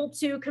been able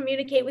to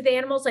communicate with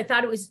animals. I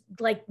thought it was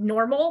like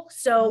normal.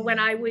 So when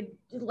I would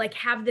like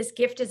have this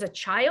gift as a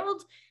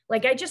child,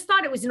 like I just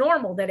thought it was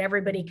normal that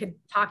everybody could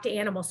talk to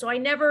animals. So I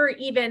never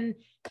even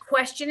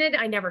questioned it.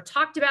 I never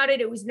talked about it.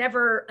 It was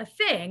never a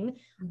thing.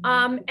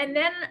 And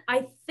then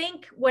I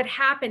think what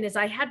happened is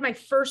I had my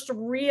first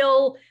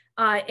real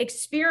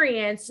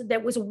experience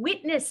that was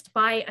witnessed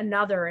by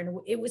another, and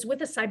it was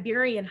with a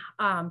Siberian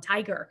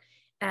tiger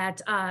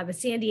at the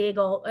San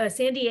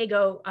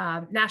Diego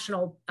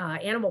National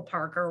Animal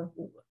Park, or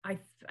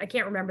I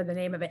can't remember the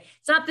name of it.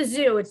 It's not the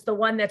zoo, it's the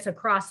one that's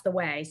across the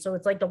way. So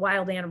it's like the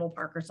Wild Animal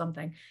Park or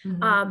something.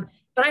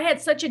 But I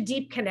had such a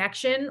deep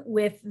connection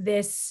with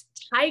this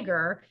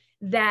tiger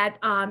that,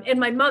 and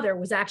my mother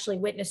was actually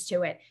witness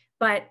to it,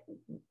 but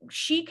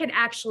she could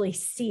actually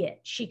see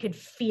it. She could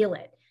feel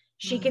it.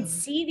 She could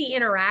see the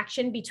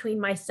interaction between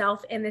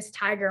myself and this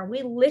tiger. And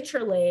we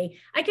literally,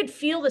 I could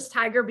feel this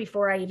tiger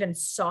before I even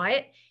saw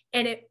it.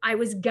 And I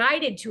was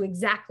guided to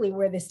exactly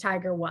where this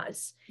tiger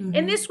was.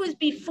 And this was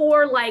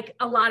before like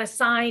a lot of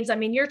signs. I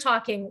mean, you're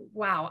talking,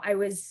 wow, I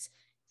was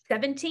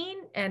 17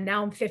 and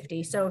now I'm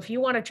 50. So if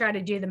you want to try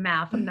to do the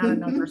math, I'm not a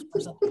numbers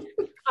person.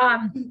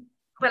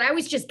 But I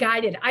was just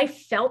guided. I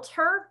felt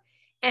her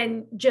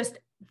and just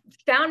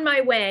found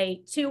my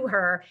way to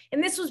her.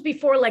 And this was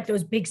before like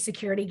those big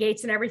security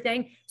gates and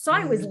everything. So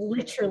I was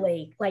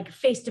literally like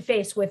face to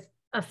face with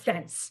a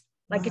fence,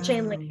 like a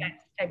chain link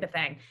fence type of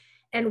thing.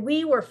 And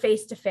we were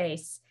face to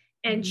face,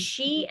 and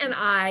she and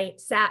I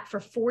sat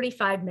for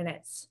 45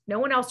 minutes. No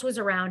one else was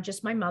around,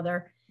 just my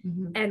mother.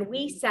 And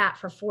we sat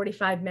for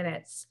 45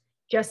 minutes,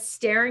 just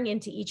staring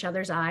into each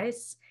other's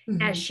eyes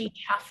as she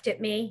chuffed at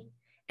me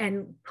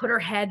and put her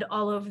head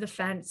all over the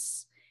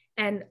fence.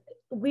 And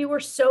we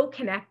were so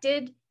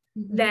connected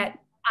that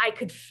I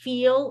could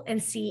feel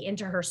and see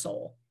into her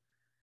soul.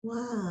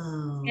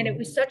 Wow. And it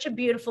was such a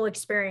beautiful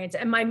experience.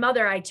 And my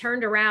mother, I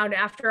turned around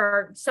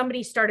after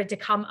somebody started to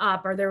come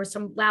up, or there was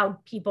some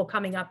loud people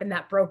coming up, and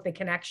that broke the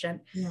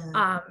connection.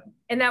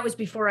 And that was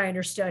before I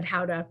understood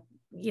how to,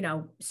 you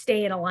know,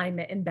 stay in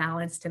alignment and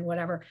balanced and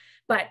whatever.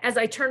 But as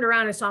I turned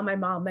around and saw my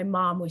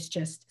mom was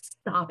just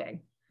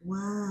sobbing.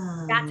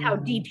 Wow. That's how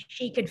deep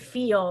she could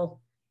feel.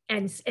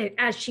 And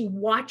as she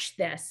watched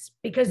this,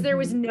 because there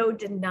was no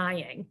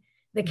denying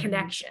the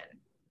connection,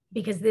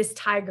 because this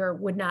tiger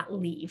would not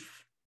leave.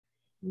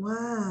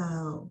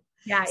 Wow.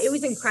 Yeah, it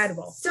was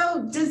incredible.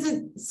 So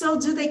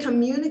do they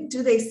communicate?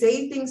 Do they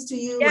say things to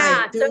you?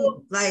 Yeah, I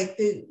don't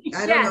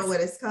know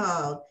what it's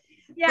called.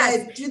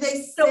 Yes. But do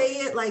they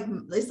say it like,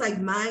 it's like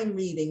mind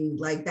reading,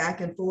 like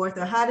back and forth,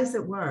 or how does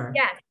it work?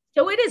 Yeah.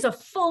 So it is a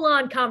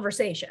full-on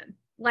conversation.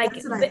 Like,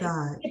 that's what I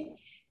thought.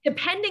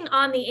 Depending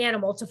on the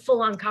animal, it's a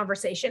full-on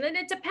conversation. And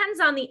it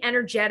depends on the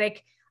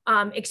energetic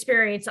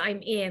experience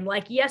I'm in.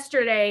 Like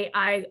yesterday,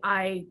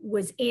 I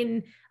was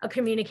in a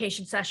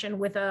communication session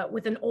with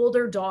an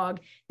older dog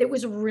that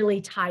was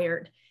really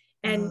tired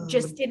and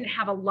just didn't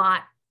have a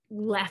lot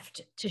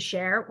left to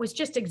share, was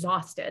just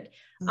exhausted.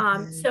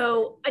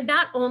 So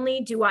not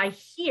only do I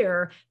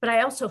hear, but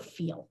I also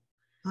feel.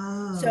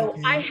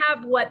 I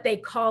have what they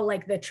call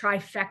like the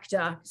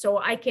trifecta. So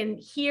I can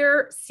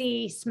hear,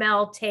 see,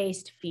 smell,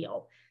 taste,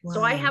 feel.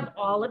 So I have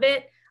all of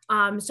it.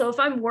 So if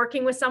I'm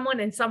working with someone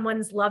and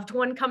someone's loved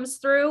one comes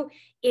through,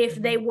 if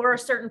they wore a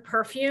certain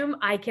perfume,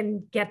 I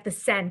can get the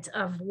scent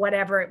of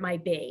whatever it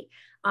might be.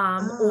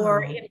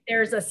 Or if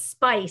there's a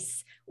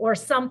spice or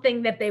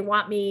something that they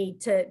want me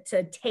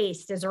to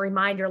taste as a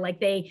reminder,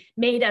 like they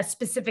made a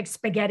specific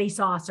spaghetti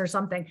sauce or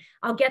something,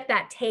 I'll get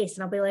that taste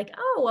and I'll be like,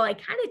 oh, well, I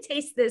kind of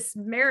taste this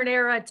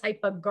marinara type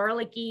of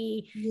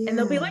garlicky. And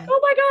they'll be like, oh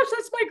my gosh,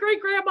 that's my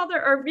great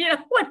grandmother, or, you know,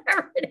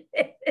 whatever it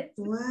is.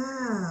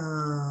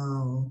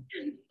 Wow.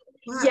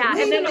 Yeah.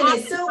 Wait and then a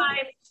minute. So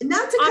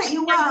not to cut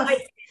you off,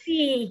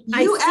 you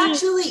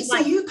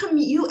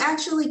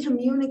actually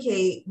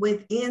communicate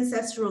with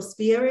ancestral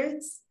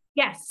spirits?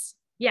 Yes.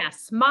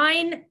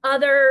 Mine,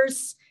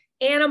 others,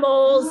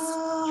 animals,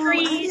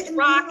 trees,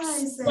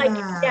 rocks. Like,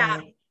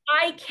 yeah,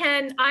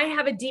 I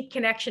have a deep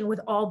connection with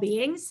all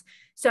beings.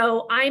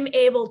 So I'm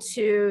able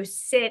to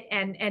sit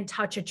and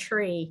touch a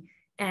tree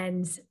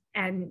and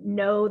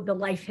know the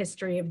life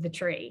history of the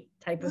tree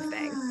type of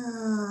thing.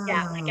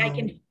 Yeah, like I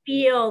can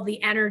feel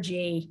the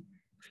energy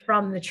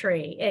from the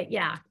tree.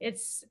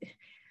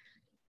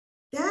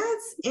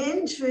 That's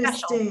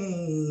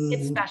interesting.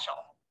 It's special.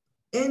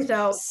 And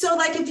so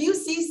like if you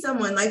see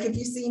someone, like if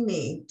you see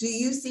me, do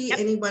you see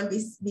anyone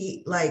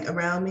be like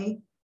around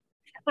me?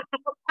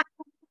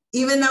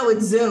 Even though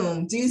it's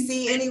Zoom, do you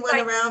see anyone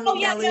around me? Oh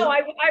yeah, no,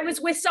 I was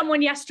with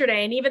someone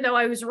yesterday, and even though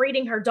I was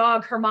reading her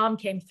dog, her mom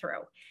came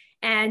through.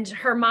 And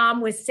her mom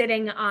was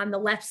sitting on the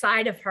left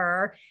side of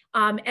her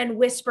and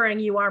whispering,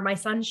 "You are my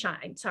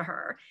sunshine," to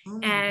her.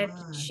 And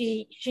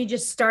she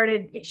just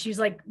started, she's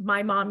like,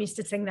 my mom used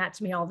to sing that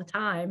to me all the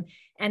time.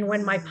 And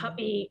when my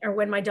puppy, or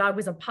when my dog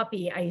was a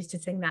puppy, I used to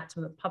sing that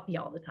to the puppy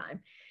all the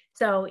time.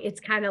 So it's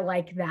kind of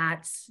like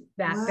that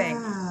thing.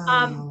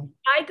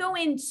 I go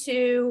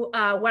into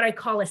what I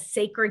call a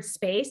sacred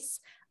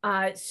space.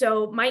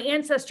 So my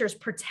ancestors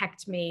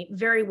protect me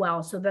very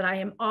well so that I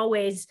am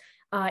always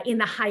in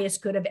the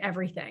highest good of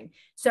everything.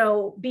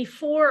 So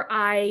before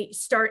I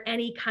start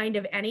any kind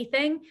of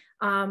anything,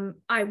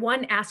 I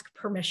ask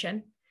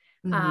permission,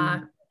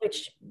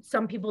 which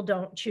some people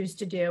don't choose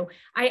to do.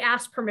 I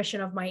ask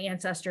permission of my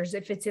ancestors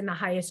if it's in the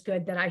highest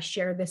good that I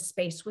share this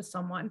space with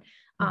someone.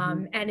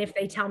 And if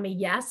they tell me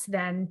yes,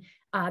 then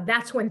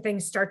that's when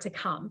things start to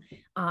come.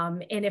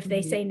 And if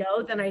they say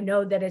no, then I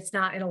know that it's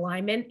not in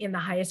alignment in the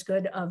highest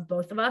good of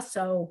both of us.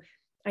 So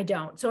I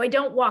don't. So I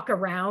don't walk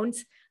around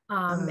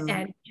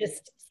and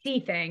just see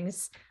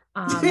things.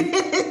 And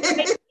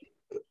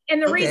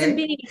the reason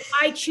being,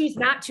 I choose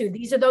not to.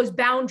 These are those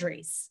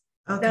boundaries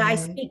that I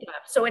speak of.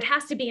 So it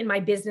has to be in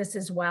my business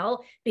as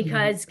well,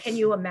 because can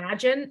you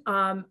imagine?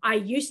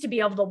 I used to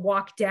be able to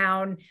walk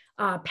down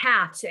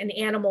paths and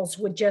animals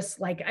would just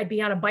like, I'd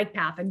be on a bike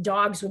path and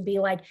dogs would be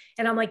like,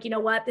 and I'm like, you know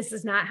what? This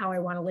is not how I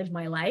want to live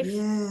my life.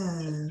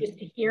 Just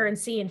to hear and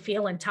see and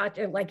feel and touch,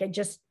 like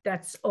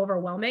that's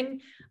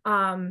overwhelming.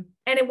 And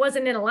it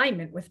wasn't in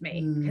alignment with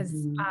me because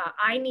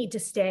I need to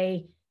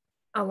stay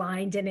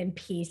aligned and in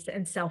peace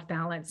and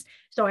self-balanced.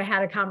 So I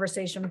had a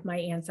conversation with my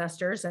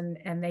ancestors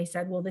and they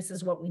said, well, this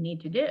is what we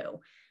need to do.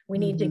 We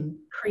need to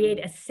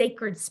create a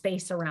sacred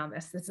space around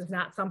this. This is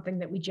not something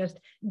that we just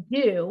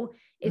do.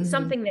 It's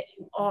something that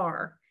you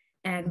are,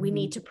 and we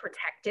need to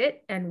protect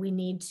it and we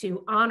need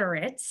to honor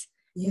it.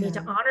 We need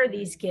to honor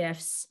these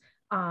gifts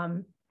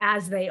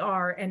as they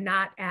are and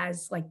not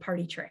as like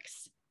party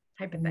tricks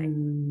type of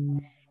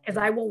thing. Because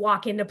I will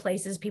walk into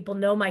places, people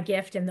know my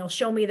gift and they'll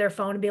show me their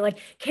phone and be like,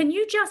 can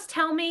you just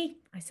tell me?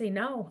 I say,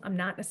 no, I'm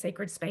not in a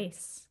sacred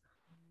space.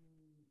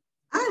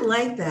 I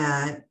like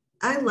that.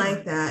 I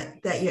like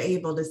that you're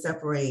able to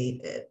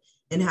separate it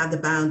and have the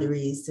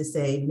boundaries to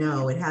say,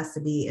 no, it has to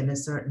be in a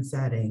certain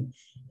setting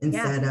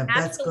instead of,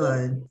 that's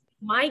good.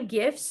 My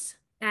gifts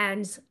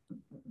and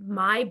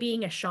my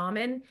being a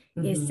shaman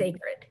is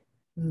sacred.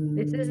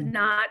 This is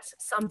not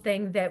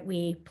something that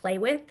we play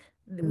with.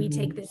 We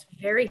take this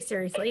very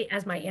seriously,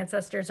 as my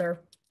ancestors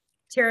are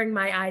tearing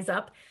my eyes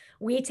up.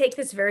 We take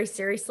this very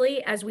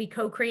seriously as we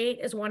co-create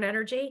as one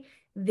energy.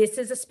 This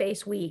is a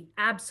space we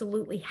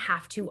absolutely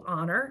have to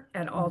honor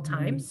at all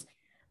times.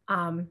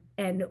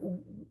 And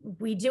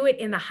we do it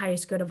in the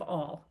highest good of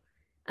all.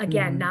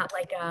 Again, not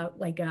like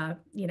a,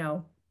 you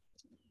know,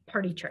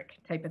 party trick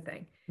type of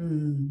thing.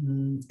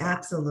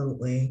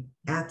 Absolutely.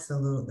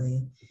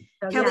 Absolutely.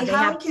 So, Kelly,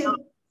 how can,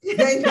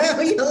 I know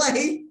you're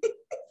like,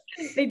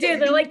 they do.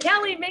 They're like,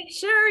 Kelly, make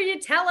sure you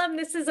tell them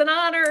this is an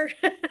honor.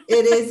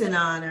 It is an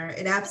honor.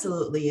 It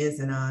absolutely is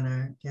an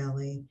honor,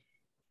 Kelly.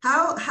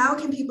 How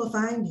can people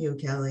find you,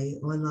 Kelly,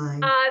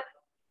 online?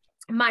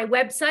 My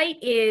website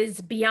is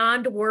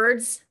beyond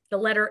words, the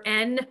letter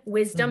N,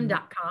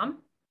 wisdom.com.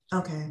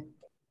 Okay.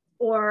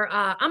 Or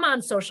I'm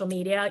on social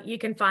media. You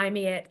can find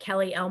me at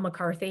Kelly L.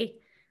 McCarthy.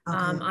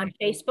 On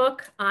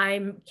Facebook,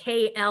 I'm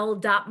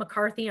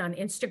KL.McCarthy on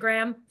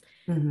Instagram.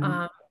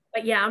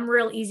 But yeah, I'm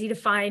real easy to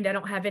find. I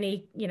don't have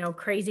any, you know,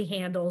 crazy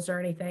handles or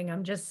anything.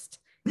 I'm just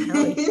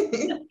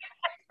Kelly.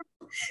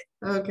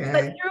 Okay.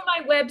 But through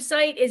my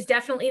website is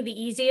definitely the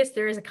easiest.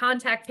 There is a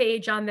contact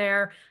page on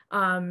there,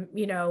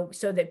 you know,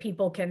 so that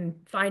people can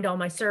find all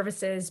my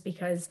services,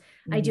 because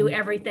I do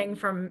everything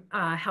from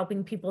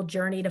helping people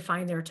journey to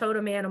find their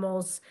totem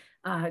animals,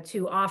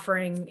 to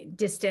offering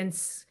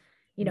distance,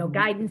 you know,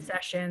 guidance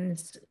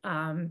sessions,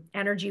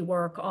 energy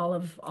work, all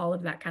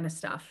of that kind of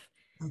stuff.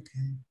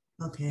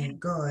 Okay,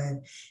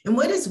 good. And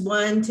what is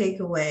one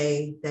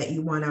takeaway that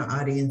you want our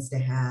audience to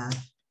have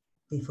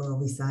before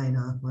we sign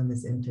off on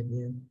this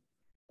interview?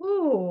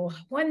 Ooh,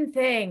 one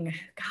thing.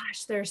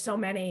 Gosh, there's so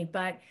many,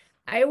 but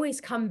I always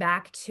come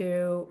back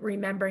to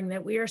remembering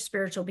that we are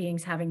spiritual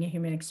beings having a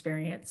human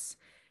experience.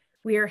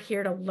 We are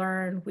here to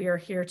learn, we are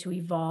here to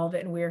evolve,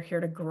 and we are here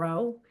to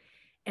grow.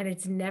 And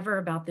it's never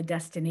about the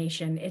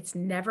destination. It's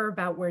never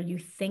about where you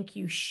think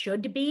you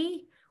should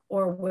be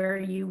or where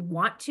you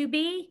want to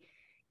be.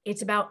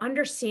 It's about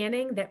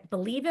understanding that,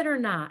 believe it or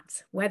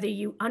not, whether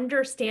you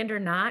understand or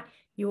not,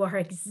 you are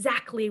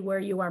exactly where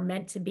you are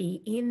meant to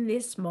be in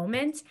this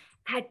moment,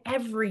 at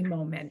every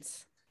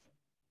moment,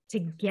 to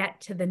get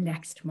to the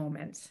next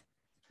moment.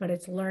 But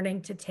it's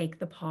learning to take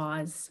the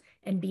pause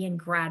and be in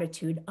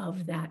gratitude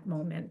of that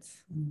moment.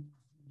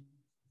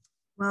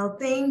 Well,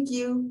 thank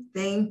you.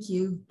 Thank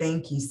you.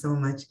 Thank you so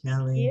much,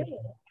 Kelly. Thank you.